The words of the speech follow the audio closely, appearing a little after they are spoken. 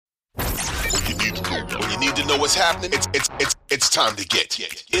When you need to know what's happening, it's time to get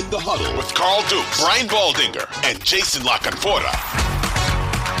in the huddle with Carl Dukes, Brian Baldinger, and Jason LaCanfora.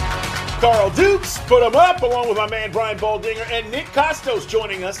 Carl Dukes, put him up, along with my man Brian Baldinger and Nick Kostos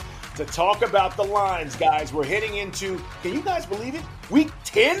joining us to talk about the lines, guys. We're heading into, can you guys believe it? Week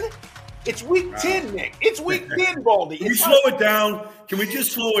 10? It's week 10, Nick. It's week 10, Baldy. Can we slow it down? Can we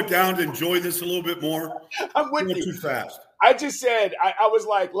just slow it down to enjoy this a little bit more? I'm with you. Too fast. I just said, I was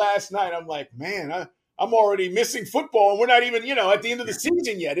like last night, I'm like, man, I'm already missing football, and we're not even, at the end of the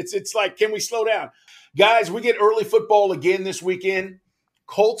season yet. It's like, can we slow down? Guys, we get early football again this weekend.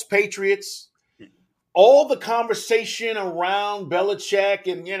 Colts, Patriots. All the conversation around Belichick,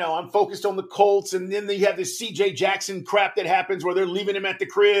 and, I'm focused on the Colts, and then you have this C.J. Jackson crap that happens where they're leaving him at the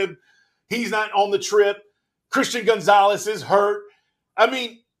crib. He's not on the trip. Christian Gonzalez is hurt. I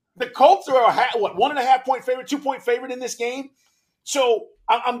mean, the Colts are 1.5 point favorite, 2-point favorite in this game. So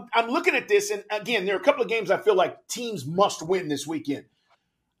I'm looking at this, and again, there are a couple of games I feel like teams must win this weekend.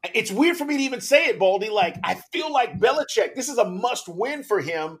 It's weird for me to even say it, Baldy. Like, I feel like Belichick, this is a must win for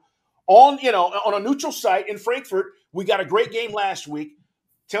him on a neutral site in Frankfurt. We got a great game last week.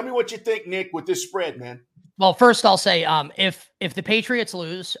 Tell me what you think, Nick, with this spread, man. Well, first I'll say, if the Patriots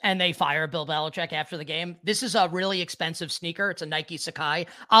lose and they fire Bill Belichick after the game, this is a really expensive sneaker. It's a Nike Sakai.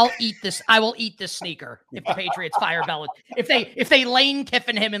 I will eat this sneaker if the Patriots fire Belichick. If they Lane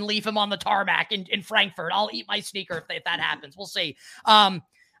Kiffin him and leave him on the tarmac in Frankfurt, I'll eat my sneaker if that happens. We'll see.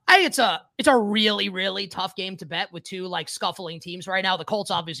 It's a really, really tough game to bet with two scuffling teams right now. The Colts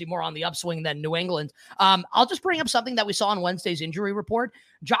obviously more on the upswing than New England. I'll just bring up something that we saw on Wednesday's injury report.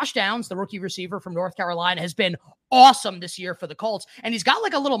 Josh Downs, the rookie receiver from North Carolina, has been awesome this year for the Colts. And he's got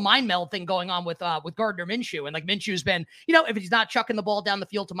a little mind meld thing going on with Gardner Minshew. And Minshew's been, if he's not chucking the ball down the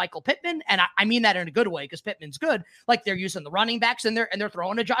field to Michael Pittman, and I mean that in a good way because Pittman's good, they're using the running backs and they're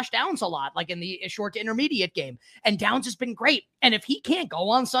throwing to Josh Downs a lot, in the short to intermediate game. And Downs has been great. And if he can't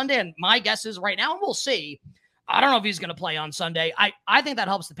go on Sunday, and my guess is right now, and we'll see, I don't know if he's going to play on Sunday. I think that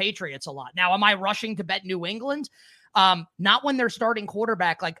helps the Patriots a lot. Now, am I rushing to bet New England? Not when their starting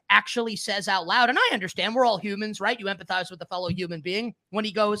quarterback actually says out loud. And I understand we're all humans, right? You empathize with a fellow human being when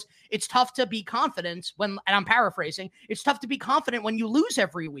he goes, it's tough to be confident when, and I'm paraphrasing, it's tough to be confident when you lose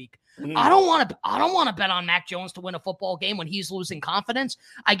every week. I don't want to bet on Mac Jones to win a football game when he's losing confidence.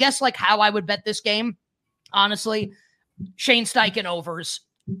 I guess how I would bet this game, honestly, Shane Steichen overs.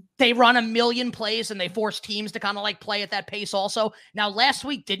 They run a million plays and they force teams to kind of play at that pace also. Now, last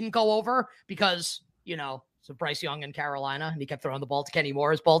week didn't go over because, so Bryce Young in Carolina, and he kept throwing the ball to Kenny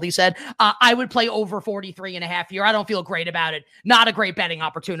Moore, as Baldy said. I would play over 43.5 here. I don't feel great about it. Not a great betting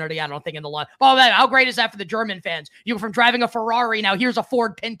opportunity, I don't think, in the line. Oh, man, how great is that for the German fans? You go from driving a Ferrari, now here's a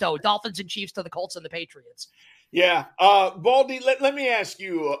Ford Pinto. Dolphins and Chiefs to the Colts and the Patriots. Yeah. Baldy, let me ask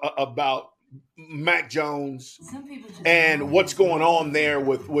you about Mac Jones and what's going on there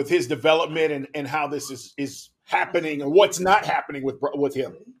with his development and how this is happening and what's not happening with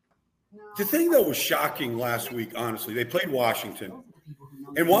him. The thing that was shocking last week, honestly, they played Washington.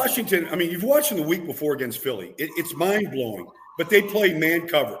 And Washington, you've watched them the week before against Philly. It's mind-blowing. But they play man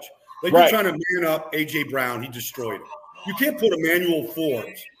coverage. Right. You're trying to man up A.J. Brown. He destroyed him. You can't put Emmanuel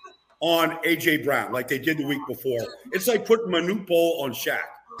Forbes on A.J. Brown like they did the week before. It's like putting Manute Bol on Shaq.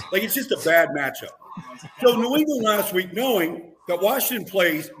 It's just a bad matchup. So New England last week, knowing that Washington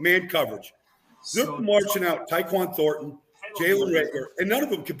plays man coverage, they're marching out Tyquan Thornton, Jalen Reagor, and none of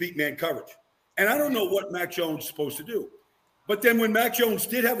them could beat man coverage. And I don't know what Mac Jones is supposed to do. But then when Mac Jones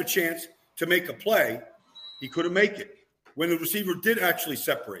did have a chance to make a play, he couldn't make it when the receiver did actually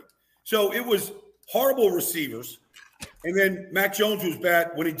separate. So it was horrible receivers. And then Mac Jones was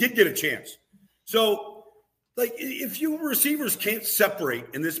bad when he did get a chance. So, if you receivers can't separate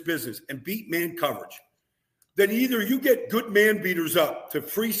in this business and beat man coverage, then either you get good man beaters up to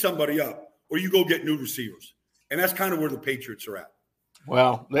free somebody up or you go get new receivers. And that's kind of where the Patriots are at.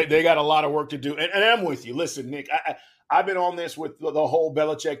 Well, they got a lot of work to do. And I'm with you. Listen, Nick, I've been on this with the whole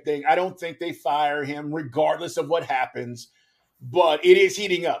Belichick thing. I don't think they fire him regardless of what happens. But it is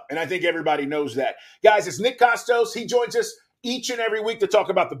heating up, and I think everybody knows that. Guys, it's Nick Kostos. He joins us each and every week to talk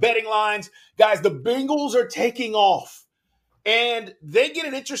about the betting lines. Guys, the Bengals are taking off, and they get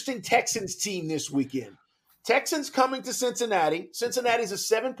an interesting Texans team this weekend. Texans coming to Cincinnati. Cincinnati's a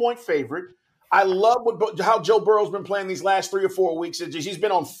 7-point favorite. I love how Joe Burrow's been playing these last 3 or 4 weeks. He's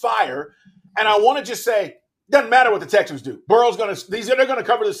been on fire, and I want to just say, doesn't matter what the Texans do. Burrow's they're going to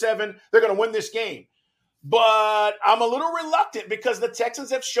cover the 7. They're going to win this game. But I'm a little reluctant because the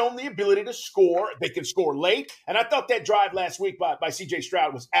Texans have shown the ability to score. They can score late. And I thought that drive last week by C.J.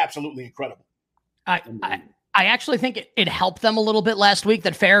 Stroud was absolutely incredible. I actually think it helped them a little bit last week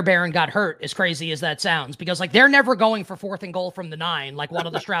that Fairbairn got hurt, as crazy as that sounds, because like they're never going for 4th and goal from the 9, like one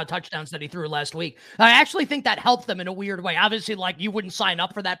of the Stroud touchdowns that he threw last week. I actually think that helped them in a weird way. Obviously, like you wouldn't sign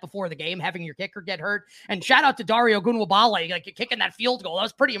up for that before the game, having your kicker get hurt. And shout out to Dario Gunwabale, like kicking that field goal. That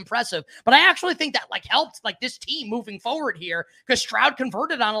was pretty impressive. But I actually think that like helped like this team moving forward here because Stroud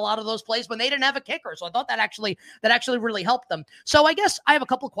converted on a lot of those plays when they didn't have a kicker. So I thought that actually really helped them. So I guess I have a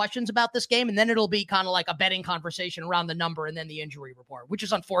couple of questions about this game, and then it'll be kind of like a betting conversation around the number and then the injury report, which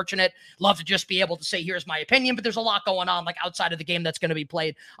is unfortunate. Love to just be able to say, here's my opinion, but there's a lot going on like outside of the game that's going to be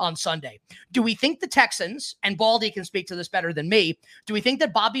played on Sunday. Do we think the Texans, and Baldy can speak to this better than me, do we think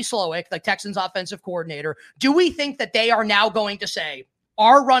that Bobby Slowick, the Texans offensive coordinator, do we think that they are now going to say,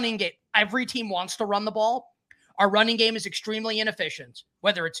 our running game, every team wants to run the ball, our running game is extremely inefficient,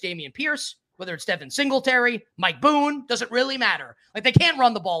 whether it's Dameon Pierce, whether it's Devin Singletary, Mike Boone, doesn't really matter. Like they can't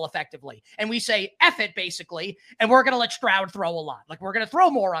run the ball effectively. And we say, F it basically. And we're going to let Stroud throw a lot. Like we're going to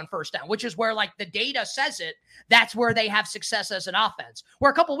throw more on first down, which is where like the data says it. That's where they have success as an offense. Where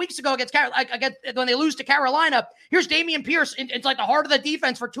a couple weeks ago against when they lose to Carolina, here's Dameon Pierce. It's like the heart of the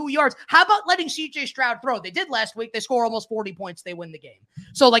defense for 2 yards. How about letting CJ Stroud throw? They did last week. They score almost 40 points. They win the game.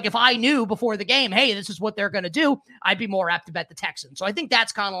 So like if I knew before the game, hey, this is what they're going to do, I'd be more apt to bet the Texans. So I think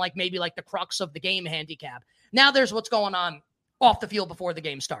that's kind of like maybe like the crux of the game handicap. Now there's what's going on off the field before the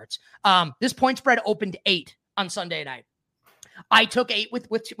game starts. This point spread opened 8 on Sunday night. I took 8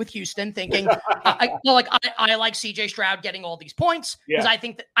 with Houston, thinking I like CJ Stroud getting all these points because I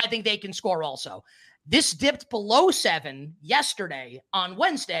think they can score also. This dipped below 7 yesterday on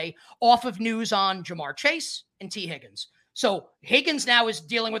Wednesday off of news on Jamar Chase and T. Higgins. So Higgins now is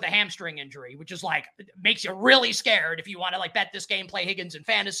dealing with a hamstring injury, which is like, makes you really scared if you want to like bet this game, play Higgins in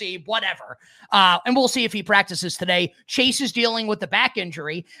fantasy, whatever. And we'll see if he practices today. Chase is dealing with the back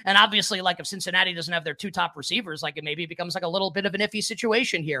injury. And obviously, like if Cincinnati doesn't have their 2 top receivers, like it maybe becomes like a little bit of an iffy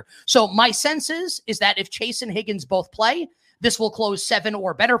situation here. So my sense is that if Chase and Higgins both play, this will close 7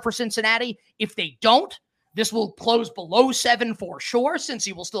 or better for Cincinnati. If they don't, this will close below 7 for sure, since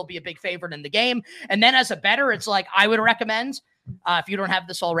he will still be a big favorite in the game. And then as a bettor, it's like I would recommend, if you don't have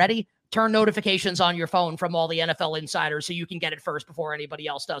this already, turn notifications on your phone from all the NFL insiders so you can get it first before anybody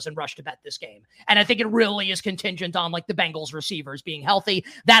else does and rush to bet this game. And I think it really is contingent on like the Bengals receivers being healthy.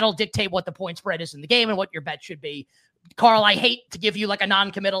 That'll dictate what the point spread is in the game and what your bet should be. Carl, I hate to give you like a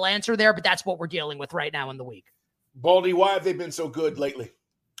non-committal answer there, but that's what we're dealing with right now in the week. Baldy, why have they been so good lately?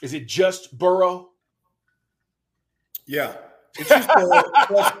 Is it just Burrow? Yeah, it's just Burrow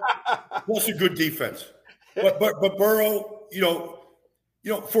plus a good defense. But Burrow, you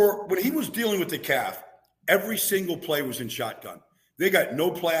know, for when he was dealing with the calf, every single play was in shotgun. They got no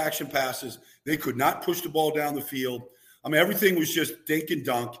play action passes. They could not push the ball down the field. I mean, everything was just dink and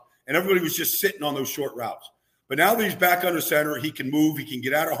dunk, and everybody was just sitting on those short routes. But now that he's back under center, he can move. He can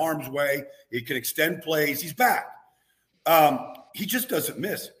get out of harm's way. He can extend plays. He's back. He just doesn't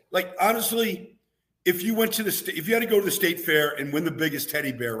miss. Like, honestly, if you went to if you had to go to the state fair and win the biggest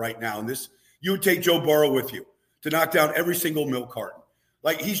teddy bear right now in this, you would take Joe Burrow with you to knock down every single milk carton.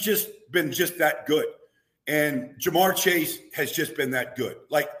 Like, he's just been just that good. And Jamar Chase has just been that good.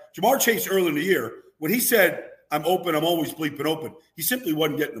 Like, Jamar Chase early in the year, when he said, I'm open, I'm always bleeping open, he simply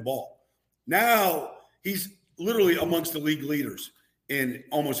wasn't getting the ball. Now he's literally amongst the league leaders in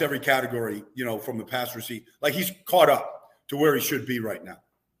almost every category, you know, from the pass receipt. Like, he's caught up to where he should be right now.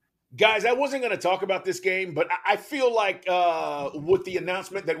 Guys, I wasn't going to talk about this game, but I feel like with the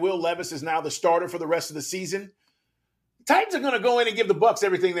announcement that Will Levis is now the starter for the rest of the season, Titans are going to go in and give the Bucs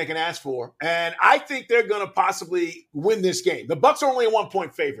everything they can ask for, and I think they're going to possibly win this game. The Bucs are only a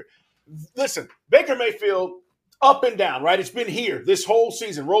 1-point favorite. Listen, Baker Mayfield, up and down, right? It's been here this whole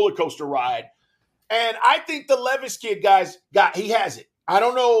season, roller coaster ride, and I think the Levis kid, guys, he has it. I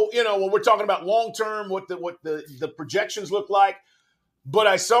don't know, you know, when we're talking about long term, what the projections look like. But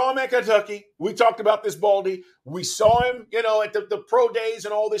I saw him at Kentucky. We talked about this, Baldy. We saw him, you know, at the pro days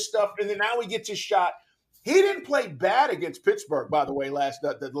and all this stuff. And then now he gets his shot. He didn't play bad against Pittsburgh, by the way,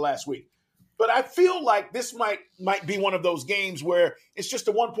 the last week. But I feel like this might be one of those games where it's just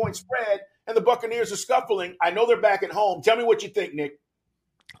a 1-point spread and the Buccaneers are scuffling. I know they're back at home. Tell me what you think, Nick.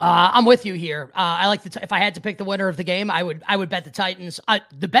 I'm with you here. I like if I had to pick the winner of the game, I would bet the Titans.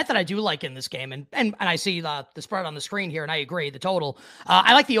 The bet that I do like in this game, and I see the spread on the screen here, and I agree, the total.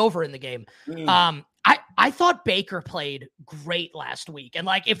 I like the over in the game. I thought Baker played great last week, and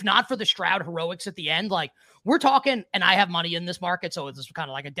like if not for the Stroud heroics at the end, like we're talking, and I have money in this market, so it's kind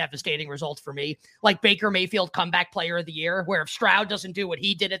of like a devastating result for me. Like Baker Mayfield comeback player of the year, where if Stroud doesn't do what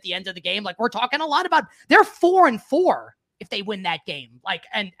he did at the end of the game, like we're talking a lot about they're 4-4. If they win that game, like,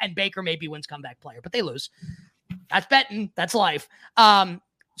 and Baker maybe wins comeback player, but they lose. That's betting. That's life.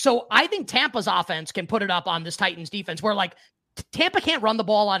 So I think Tampa's offense can put it up on this Titans defense where like Tampa can't run the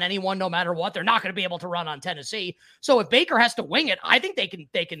ball on anyone no matter what. They're not going to be able to run on Tennessee. So if Baker has to wing it, I think they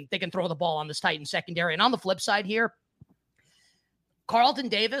can throw the ball on this Titans secondary. And on the flip side here, Carlton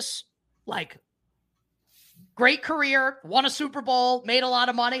Davis, like great career, won a Super Bowl, made a lot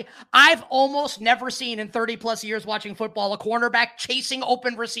of money. I've almost never seen in 30 plus years watching football a cornerback chasing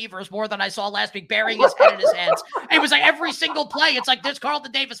open receivers more than I saw last week, burying his head in his hands. It was like every single play. It's like there's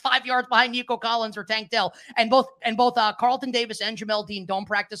Carlton Davis 5 yards behind Nico Collins or Tank Dell. And both Carlton Davis and Jamel Dean don't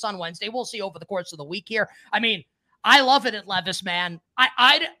practice on Wednesday. We'll see over the course of the week here. I mean, I love it at Levis, man.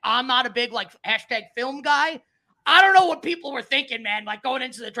 I'm not a big like hashtag film guy. I don't know what people were thinking, man, like going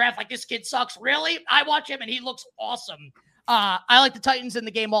into the draft, like this kid sucks. Really? I watch him and he looks awesome. I like the Titans in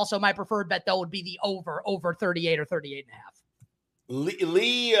the game also. My preferred bet, though, would be the over 38 or 38 and a half.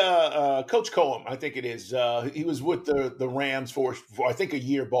 Lee Coach Cohen, I think it is. He was with the Rams for I think a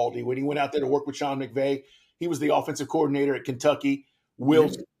year, Baldy, when he went out there to work with Sean McVay. He was the offensive coordinator at Kentucky,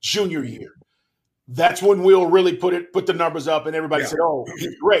 Will's junior year. That's when Will really put the numbers up and everybody said, oh,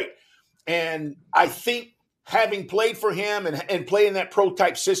 he's great. And I think having played for him and playing that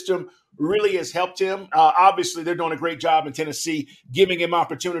pro-type system really has helped him. Obviously, they're doing a great job in Tennessee, giving him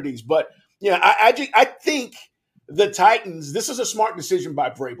opportunities. But, yeah, I think the Titans, this is a smart decision by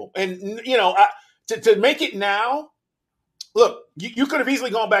Vrabel. And, to make it now, look, you could have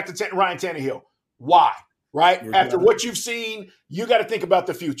easily gone back to Ryan Tannehill. Why, right? After what you've seen, you got to think about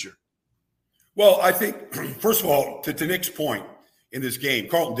the future. Well, I think, first of all, to Nick's point in this game,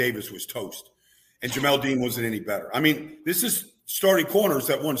 Carlton Davis was toast. And Jamel Dean wasn't any better. I mean, this is starting corners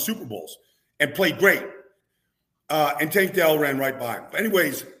that won Super Bowls and played great. And Tank Dell ran right by him. But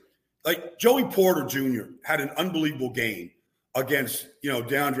anyways, like Joey Porter Jr. had an unbelievable game against,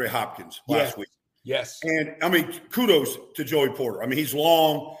 DeAndre Hopkins last week. Yes. And, I mean, kudos to Joey Porter. I mean, he's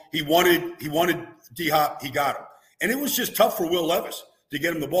long. He wanted D-Hop. He got him. And it was just tough for Will Levis to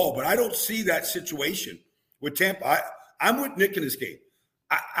get him the ball. But I don't see that situation with Tampa. I'm with Nick in this game.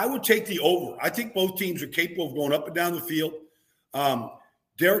 I would take the over. I think both teams are capable of going up and down the field.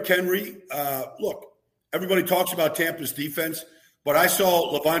 Derrick Henry, look, everybody talks about Tampa's defense, but I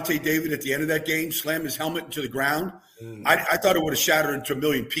saw Levante David at the end of that game slam his helmet into the ground. I thought it would have shattered into a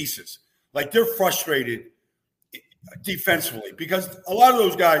million pieces. Like, they're frustrated defensively because a lot of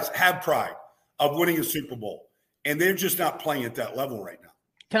those guys have pride of winning a Super Bowl, and they're just not playing at that level right now.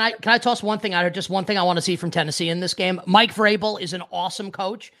 Can I toss one thing out here? Just one thing I want to see from Tennessee in this game. Mike Vrabel is an awesome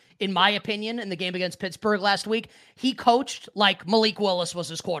coach, in my opinion, in the game against Pittsburgh last week. He coached like Malik Willis was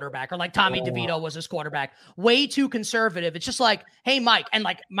his quarterback or like Tommy DeVito was his quarterback. Way too conservative. It's just like, hey, Mike. And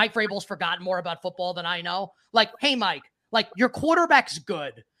like Mike Vrabel's forgotten more about football than I know. Like, hey, Mike, like your quarterback's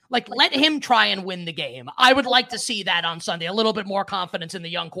good. Like, let him try and win the game. I would like to see that on Sunday. A little bit more confidence in the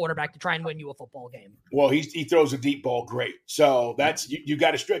young quarterback to try and win you a football game. Well, he throws a deep ball great. So that's you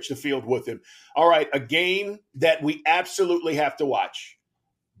got to stretch the field with him. All right, a game that we absolutely have to watch.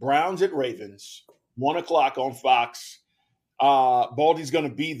 Browns at Ravens, 1:00 on Fox. Baldy's going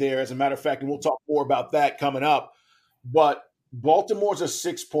to be there, as a matter of fact, and we'll talk more about that coming up. But Baltimore's a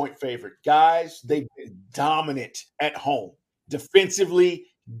 6-point favorite. Guys, they've been dominant at home. Defensively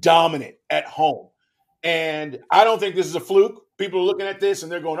dominant at home. And I don't think this is a fluke. People are looking at this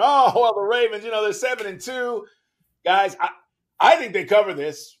and they're going, oh, well, the Ravens, they're 7-2. Guys, I think they cover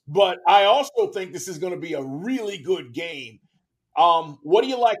this, but I also think this is going to be a really good game. What do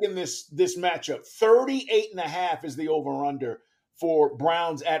you like in this matchup? 38.5 is the over-under for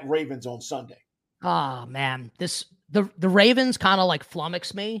Browns at Ravens on Sunday. Oh, man. The Ravens kind of like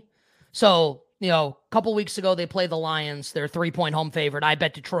flummox me. So, a couple weeks ago, they played the Lions. They're a 3-point home favorite. I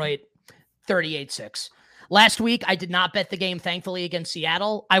bet Detroit 38-6. Last week, I did not bet the game, thankfully, against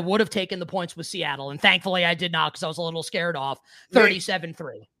Seattle. I would have taken the points with Seattle, and thankfully I did not because I was a little scared off.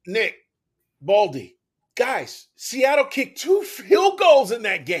 37-3. Nick, Baldy, guys, Seattle kicked 2 field goals in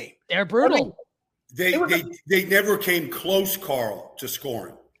that game. They're brutal. They never came close, Carl, to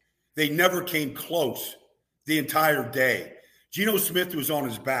scoring. They never came close the entire day. Geno Smith was on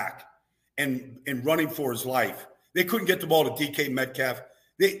his back and running for his life. They couldn't get the ball to DK Metcalf.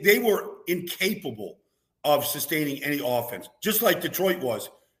 They were incapable of sustaining any offense, just like Detroit was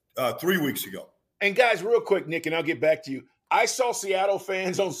 3 weeks ago. And guys, real quick, Nick, and I'll get back to you. I saw Seattle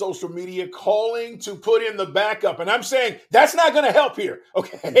fans on social media calling to put in the backup, and I'm saying that's not going to help here,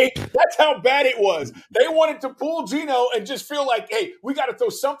 okay? That's how bad it was. They wanted to pull Geno and just feel like, hey, we got to throw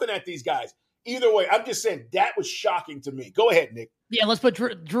something at these guys. Either way, I'm just saying that was shocking to me. Go ahead, Nick. Yeah, let's put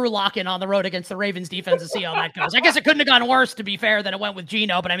Drew Lock in on the road against the Ravens defense and see how that goes. I guess it couldn't have gone worse, to be fair, than it went with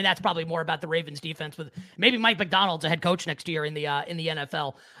Geno, but I mean, that's probably more about the Ravens defense with maybe Mike McDonald's a head coach next year in the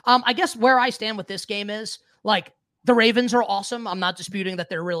NFL. I guess where I stand with this game is, like, the Ravens are awesome. I'm not disputing that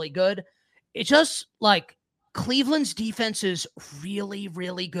they're really good. It's just, like, Cleveland's defense is really,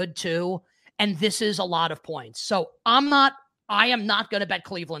 really good, too, and this is a lot of points. So I am not going to bet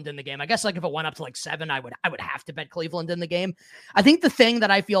Cleveland in the game. I guess like if it went up to like 7, I would have to bet Cleveland in the game. I think the thing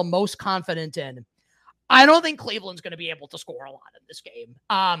that I feel most confident in, I don't think Cleveland's going to be able to score a lot in this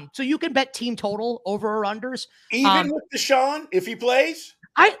game. So you can bet team total over or unders. Even with Deshaun, if he plays?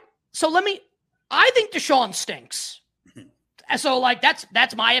 I think Deshaun stinks. So like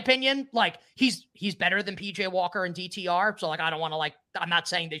that's my opinion. Like he's better than PJ Walker and DTR. So like I don't want to I'm not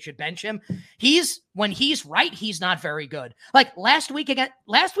saying they should bench him. When he's right, he's not very good. Like last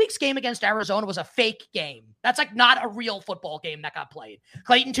week's game against Arizona was a fake game. That's like not a real football game that got played.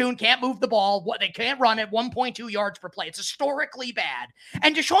 Clayton Tune can't move the ball. They can't run it 1.2 yards per play. It's historically bad.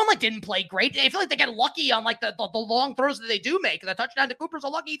 And Deshaun didn't play great. I feel like they get lucky on the long throws that they do make. The touchdown to Cooper's a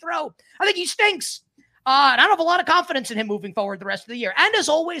lucky throw. I think he stinks. And I don't have a lot of confidence in him moving forward the rest of the year. And as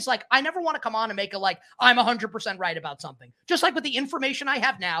always, I never want to come on and make it I'm 100% right about something. Just like with the information I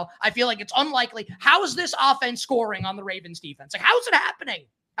have now, I feel like it's unlikely. How is this offense scoring on the Ravens defense? Like, how's it happening?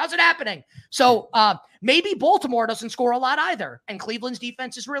 How's it happening? So maybe Baltimore doesn't score a lot either. And Cleveland's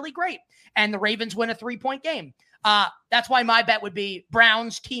defense is really great. And the Ravens win a 3-point game. That's why my bet would be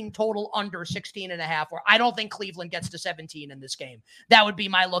Browns team total under 16.5, where I don't think Cleveland gets to 17 in this game. That would be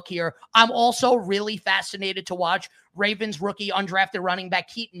my look here. I'm also really fascinated to watch Ravens rookie undrafted running back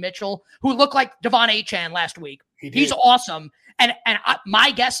Keaton Mitchell, who looked like Devon Achane last week. He's awesome. And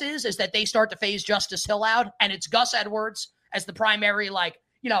my guess is that they start to phase Justice Hill out, and it's Gus Edwards as the primary,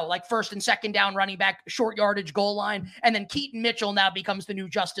 first and second down running back, short yardage goal line. And then Keaton Mitchell now becomes the new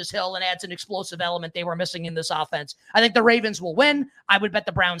Justice Hill and adds an explosive element they were missing in this offense. I think the Ravens will win. I would bet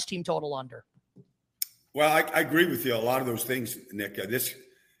the Browns team total under. Well, I agree with you. A lot of those things, Nick.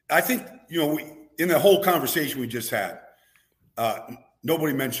 I think, in the whole conversation we just had,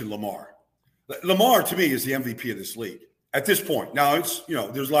 nobody mentioned Lamar. Lamar, to me, is the MVP of this league at this point. Now, it's,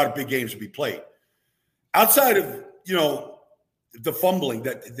 there's a lot of big games to be played. Outside of, the fumbling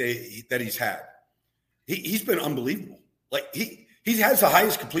that he's had, he's been unbelievable. Like he has the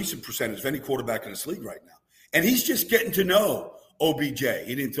highest completion percentage of any quarterback in this league right now, and he's just getting to know OBJ.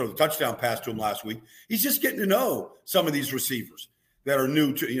 He didn't throw the touchdown pass to him last week. He's just getting to know some of these receivers that are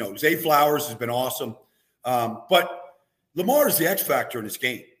new to Zay Flowers has been awesome, but Lamar is the X factor in this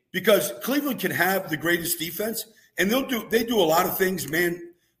game because Cleveland can have the greatest defense, and they do a lot of things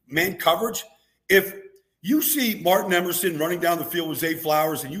man coverage. If you see Martin Emerson running down the field with Zay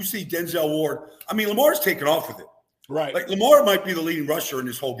Flowers, and you see Denzel Ward. I mean, Lamar's taken off with it. Right. Like, Lamar might be the leading rusher in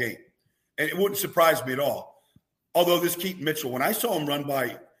this whole game, and it wouldn't surprise me at all. Although this Keaton Mitchell, when I saw him run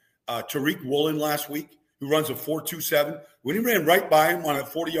by Tariq Woolen last week, who runs a 4.27, when he ran right by him on a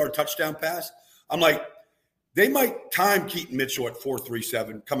 40-yard touchdown pass, I'm like, they might time Keaton Mitchell at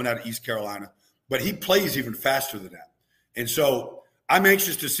 4.37 coming out of East Carolina, but he plays even faster than that. And so I'm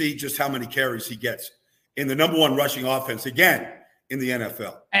anxious to see just how many carries he gets in the number one rushing offense again in the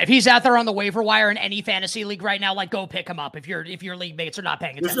NFL. If he's out there on the waiver wire in any fantasy league right now, go pick him up if your league mates are not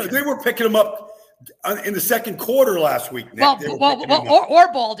paying attention. They were picking him up in the second quarter last week. Nick.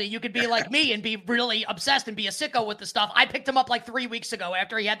 Or Baldy, you could be like me and be really obsessed and be a sicko with the stuff. I picked him up 3 weeks ago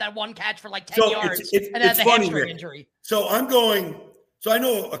after he had that one catch for 10 yards and had the hamstring injury. So I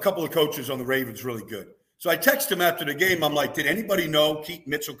know a couple of coaches on the Ravens really good. So I text him after the game. I'm like, did anybody know Keaton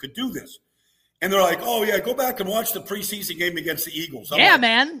Mitchell could do this? And they're like, oh, yeah, go back and watch the preseason game against the Eagles. I'm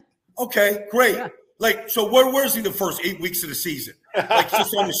man. Okay, great. Yeah. So where's he the first 8 weeks of the season?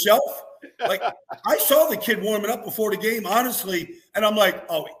 Just on the shelf? I saw the kid warming up before the game, honestly, and I'm like,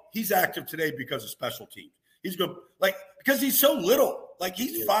 oh, he's active today because of special teams. He's good, because he's so little.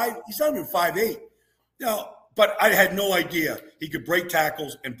 He's not even 5'8". But I had no idea he could break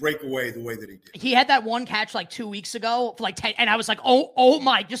tackles and break away the way that he did. He had that one catch 2 weeks ago for 10, and I was like, oh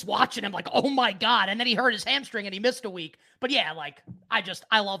my, just watching him oh my God. And then he hurt his hamstring and he missed a week. But yeah,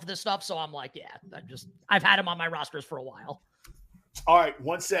 I love this stuff. So I'm like, yeah, I've had him on my rosters for a while. All right,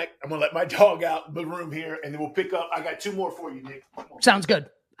 1 sec. I'm going to let my dog out of the room here, and then we'll pick up. I got 2 more for you, Nick. Sounds good.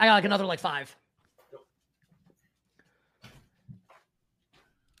 I got another 5.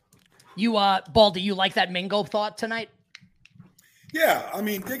 You, Baldy, you like that Mingo thought tonight? Yeah, I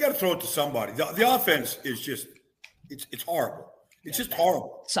mean, they got to throw it to somebody. The offense is just, it's horrible. It's just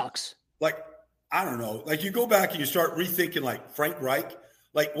horrible. Sucks. I don't know. You go back and you start rethinking, Frank Reich.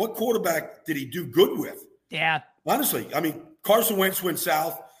 What quarterback did he do good with? Yeah. Honestly, I mean, Carson Wentz went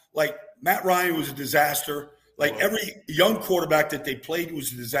south. Like, Matt Ryan was a disaster. Like, every young quarterback that they played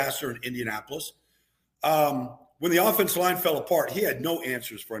was a disaster in Indianapolis. When the offensive line fell apart, he had no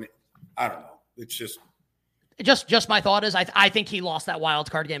answers for any. I don't know. It's just my thought is I think he lost that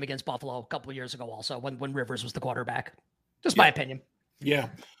wild card game against Buffalo a couple of years ago also when Rivers was the quarterback. Just my opinion. Yeah.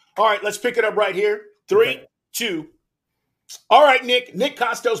 All right, let's pick it up right here. 3, 2. All right, Nick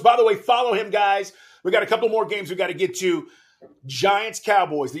Kostos. By the way, follow him, guys. We got a couple more games we got to get to. Giants,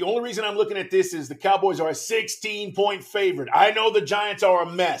 Cowboys. The only reason I'm looking at this is the Cowboys are a 16-point favorite. I know the Giants are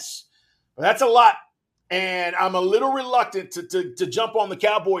a mess, but that's a lot. And I'm a little reluctant to jump on the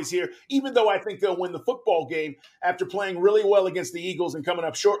Cowboys here, even though I think they'll win the football game after playing really well against the Eagles and coming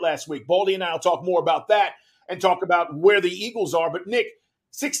up short last week. Baldy and I will talk more about that and talk about where the Eagles are. But, Nick,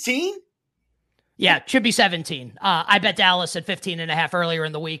 16? Yeah, it should be 17. I bet Dallas at 15.5 earlier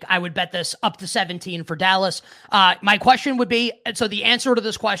in the week. I would bet this up to 17 for Dallas. My question would be, so the answer to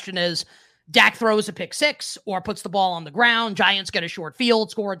this question is Dak throws a pick six or puts the ball on the ground. Giants get a short field,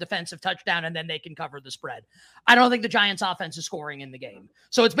 score a defensive touchdown, and then they can cover the spread. I don't think the Giants offense is scoring in the game.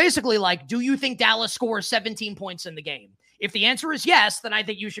 So it's basically like, do you think Dallas scores 17 points in the game? If the answer is yes, then I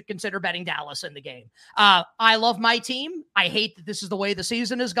think you should consider betting Dallas in the game. I love my team. I hate that this is the way the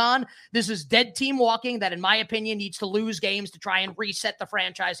season has gone. This is dead team walking that, in my opinion, needs to lose games to try and reset the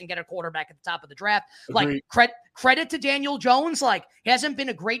franchise and get a quarterback at the top of the draft. Agreed. Like, credit to Daniel Jones. Like, he hasn't been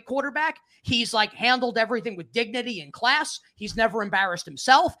a great quarterback. He's like handled everything with dignity and class. He's never embarrassed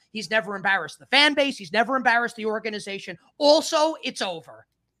himself. He's never embarrassed the fan base. He's never embarrassed the organization. Also, it's over.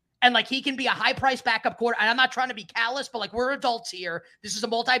 And like, he can be a high price backup quarter. And I'm not trying to be callous, but like, we're adults here. This is a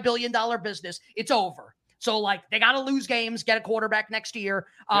multi-billion-dollar business. It's over. So like, they got to lose games, get a quarterback next year.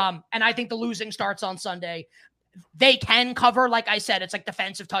 And I think the losing starts on Sunday. They can cover, like I said, it's like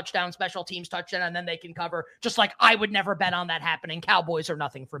defensive touchdown, special teams touchdown, and then they can cover. Just like, I would never bet on that happening. Cowboys are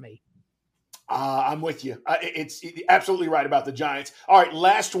nothing for me. I'm with you. It's absolutely right about the Giants. All right,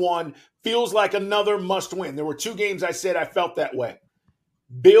 last one. Feels like another must win. There were 2 games I said I felt that way.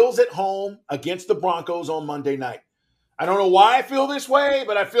 Bills at home against the Broncos on Monday night. I don't know why I feel this way,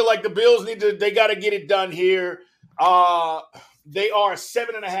 but I feel like the Bills they got to get it done here. They are a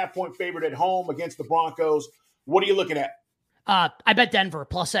 7.5-point favorite at home against the Broncos. What are you looking at? I bet Denver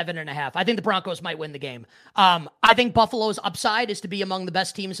plus 7.5. I think the Broncos might win the game. I think Buffalo's upside is to be among the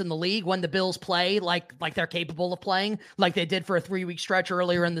best teams in the league when the Bills play like they're capable of playing, like they did for a 3-week stretch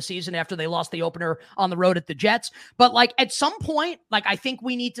earlier in the season after they lost the opener on the road at the Jets. But like, at some point, like, I think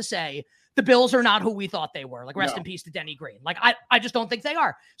we need to say the Bills are not who we thought they were. Like, rest in peace to Denny Green. Like, I just don't think they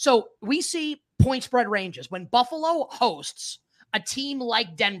are. So we see point spread ranges when Buffalo hosts a team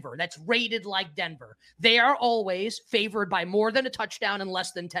like Denver that's rated like Denver. They are always favored by more than a touchdown and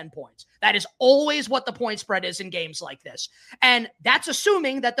less than 10 points. That is always what the point spread is in games like this. And that's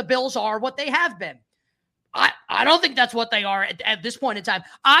assuming that the Bills are what they have been. I don't think that's what they are at this point in time.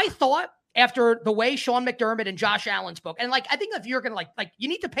 I thought after the way Sean McDermott and Josh Allen spoke, and like, I think if you're going to like, you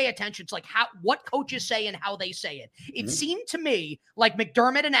need to pay attention to like what coaches say and how they say it. It seemed to me like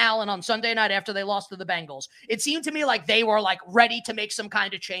McDermott and Allen on Sunday night after they lost to the Bengals, it seemed to me like they were like ready to make some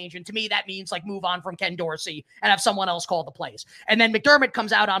kind of change. And to me, that means like move on from Ken Dorsey and have someone else call the plays. And then McDermott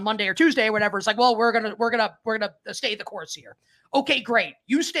comes out on Monday or Tuesday or whatever. It's like, well, we're going to stay the course here. Okay, great.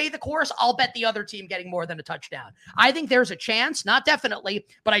 You stay the course. I'll bet the other team getting more than a touchdown. I think there's a chance, not definitely,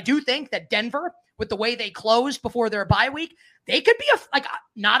 but I do think that Denver, with the way they closed before their bye week, they could be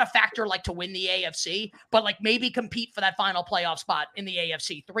not a factor like to win the AFC, but like maybe compete for that final playoff spot in the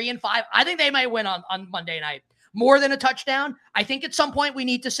AFC. 3-5. I think they might win on Monday night. More than a touchdown. I think at some point we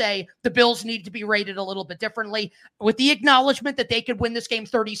need to say the Bills need to be rated a little bit differently with the acknowledgement that they could win this game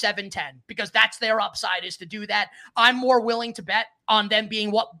 37-10 because that's their upside is to do that. I'm more willing to bet on them being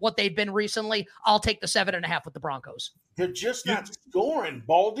what they've been recently. I'll take the 7.5 with the Broncos. They're just not scoring,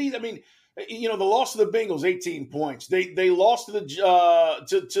 Baldy. I mean, you know, the loss to the Bengals, 18 points. They lost to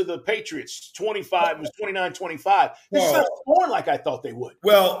the Patriots, 25. It was 29-25. They're not scoring like I thought they would.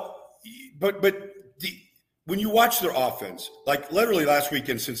 Well, but when you watch their offense, like literally last week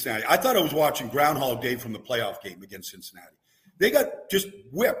in Cincinnati, I thought I was watching Groundhog Day from the playoff game against Cincinnati. They got just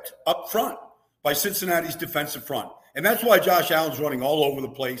whipped up front by Cincinnati's defensive front. And that's why Josh Allen's running all over the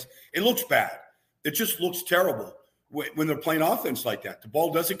place. It looks bad. It just looks terrible when they're playing offense like that. The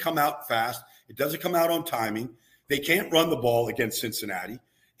ball doesn't come out fast. It doesn't come out on timing. They can't run the ball against Cincinnati.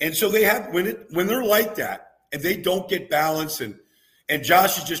 And so they have when they're like that and they don't get balance and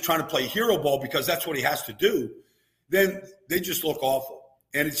Josh is just trying to play hero ball because that's what he has to do, then they just look awful.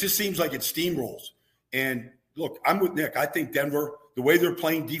 And it just seems like it steamrolls. And look, I'm with Nick. I think Denver, the way they're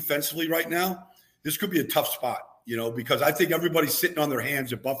playing defensively right now, this could be a tough spot. because I think everybody's sitting on their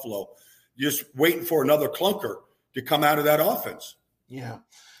hands at Buffalo, just waiting for another clunker to come out of that offense. Yeah.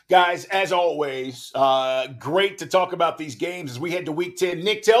 Guys, as always, great to talk about these games as we head to Week 10.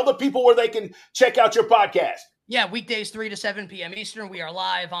 Nick, tell the people where they can check out your podcast. Yeah, weekdays 3 to 7 p.m. Eastern. We are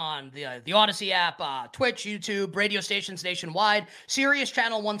live on the Odyssey app, Twitch, YouTube, radio stations nationwide, Sirius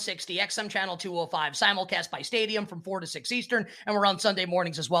Channel 160, XM Channel 205, simulcast by Stadium from 4 to 6 Eastern, and we're on Sunday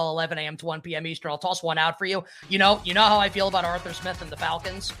mornings as well, 11 a.m. to 1 p.m. Eastern. I'll toss one out for you. You know how I feel about Arthur Smith and the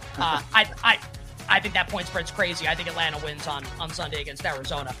Falcons. I think that point spread's crazy. I think Atlanta wins on Sunday against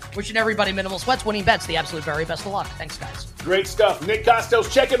Arizona. Wishing everybody minimal sweats, winning bets, the absolute very best of luck. Thanks, guys. Great stuff. Nick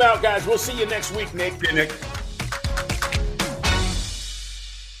Kostos, check him out, guys. We'll see you next week, Nick. Hey, Nick.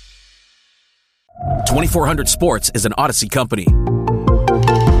 2400 Sports is an Odyssey company.